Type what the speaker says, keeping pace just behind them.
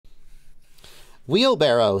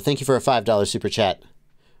Wheelbarrow, thank you for a $5 super chat.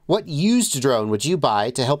 What used drone would you buy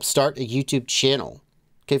to help start a YouTube channel?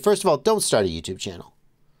 Okay, first of all, don't start a YouTube channel.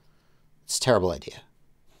 It's a terrible idea.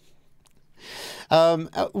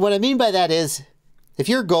 What I mean by that is, if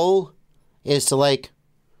your goal is to like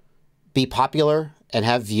be popular and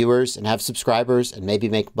have viewers and have subscribers and maybe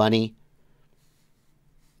make money,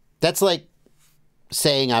 that's like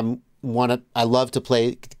saying I love to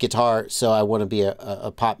play guitar, so I want to be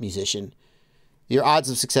a pop musician. Your odds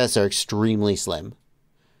of success are extremely slim.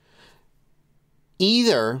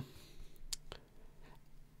 Either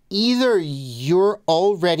you're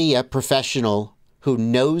already a professional who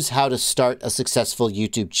knows how to start a successful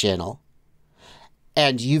YouTube channel,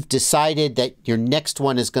 and you've decided that your next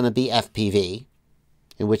one is going to be FPV,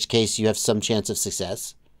 in which case you have some chance of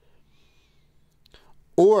success,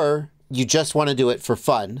 or you just want to do it for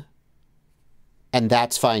fun, and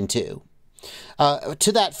that's fine too.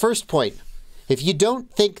 To that first point, if you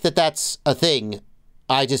don't think that that's a thing,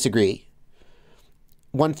 I disagree.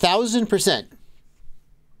 1000%.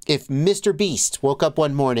 If Mr. Beast woke up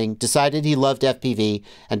one morning, decided he loved FPV,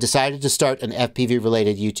 and decided to start an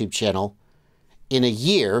FPV-related YouTube channel, in a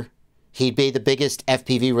year, he'd be the biggest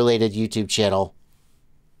FPV-related YouTube channel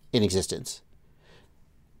in existence.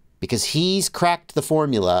 Because he's cracked the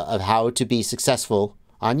formula of how to be successful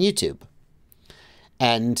on YouTube.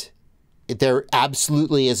 And there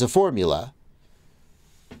absolutely is a formula.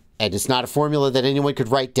 And it's not a formula that anyone could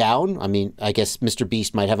write down. I mean, I guess Mr.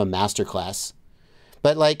 Beast might have a masterclass.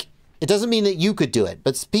 But, like, it doesn't mean that you could do it.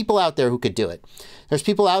 But there's people out there who could do it. There's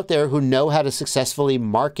people out there who know how to successfully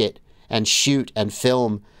market and shoot and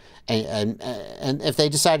film. And if they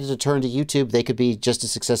decided to turn to YouTube, they could be just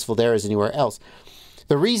as successful there as anywhere else.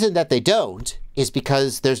 The reason that they don't is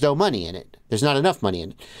because there's no money in it. There's not enough money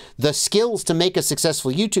in it. The skills to make a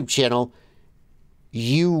successful YouTube channel,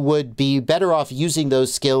 you would be better off using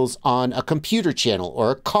those skills on a computer channel or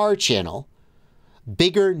a car channel.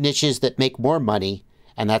 Bigger niches that make more money,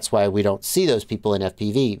 and that's why we don't see those people in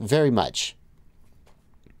FPV very much.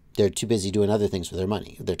 They're too busy doing other things with their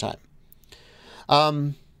money, their time.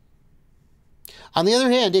 On the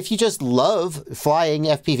other hand, if you just love flying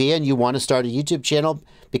FPV and you want to start a YouTube channel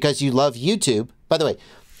because you love YouTube, by the way,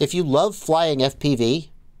 if you love flying FPV,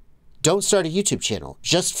 don't start a YouTube channel.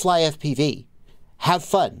 Just fly FPV. Have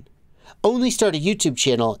fun. Only start a YouTube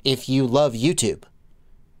channel if you love YouTube.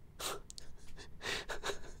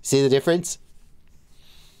 See the difference?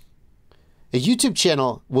 A YouTube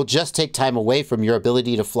channel will just take time away from your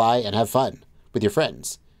ability to fly and have fun with your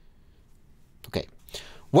friends. Okay.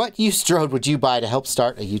 What used drone would you buy to help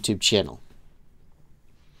start a YouTube channel?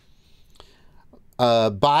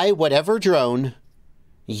 Buy whatever drone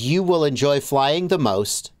you will enjoy flying the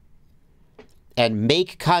most and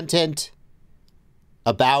make content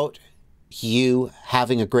about you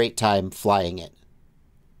having a great time flying it.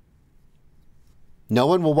 No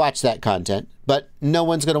one will watch that content, but no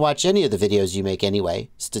one's going to watch any of the videos you make anyway,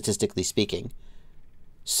 statistically speaking.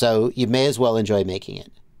 So you may as well enjoy making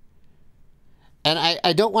it. And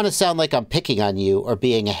I don't want to sound like I'm picking on you or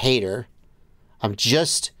being a hater.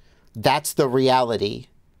 That's the reality.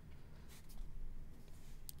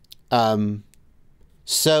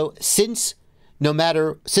 So since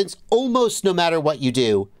almost no matter what you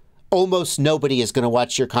do, almost nobody is going to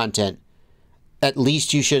watch your content, at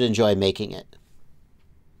least you should enjoy making it.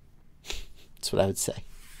 That's what I would say.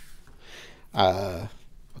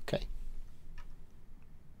 Okay.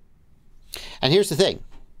 And here's the thing.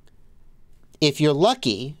 If you're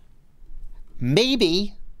lucky,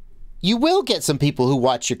 maybe you will get some people who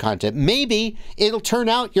watch your content. Maybe it'll turn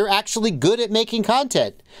out you're actually good at making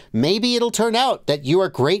content. Maybe it'll turn out that you are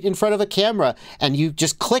great in front of a camera and you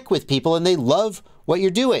just click with people and they love what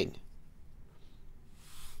you're doing.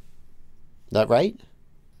 Is that right?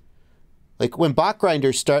 Like when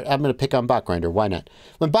Botgrinder started, I'm going to pick on Botgrinder, why not?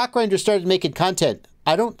 When Botgrinder started making content,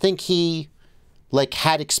 I don't think he like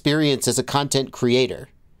had experience as a content creator.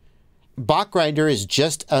 Botgrinder is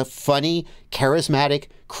just a funny, charismatic,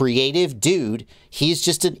 creative dude. He's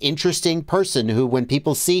just an interesting person who, when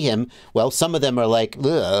people see him, well, some of them are like,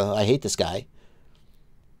 ugh, I hate this guy.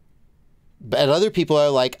 But other people are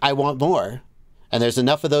like, I want more. And there's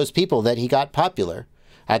enough of those people that he got popular.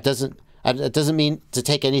 It doesn't mean to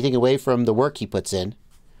take anything away from the work he puts in,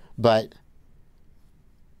 but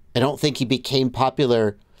I don't think he became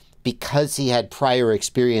popular because he had prior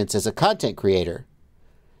experience as a content creator.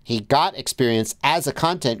 He got experience as a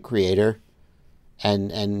content creator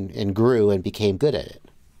and grew and became good at it.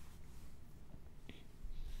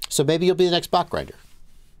 So maybe you'll be the next Botgrinder,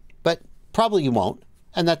 but probably you won't,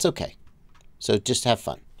 and that's okay. So just have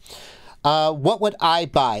fun. What would I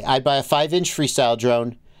buy? I'd buy a 5-inch freestyle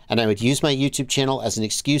drone, and I would use my YouTube channel as an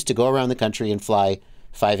excuse to go around the country and fly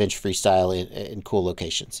 5-inch freestyle in cool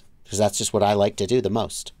locations, because that's just what I like to do the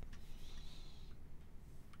most.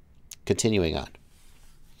 Continuing on.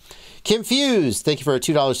 Kim Fuse, thank you for a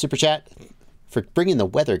 $2 super chat for bringing the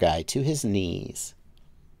weather guy to his knees.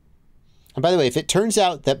 And by the way, if it turns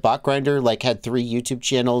out that Bot Grinder like had 3 YouTube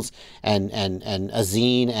channels and a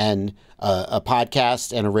zine and a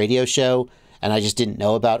podcast and a radio show, and I just didn't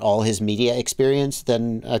know about all his media experience,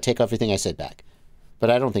 then take everything I said back. But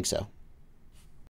I don't think so.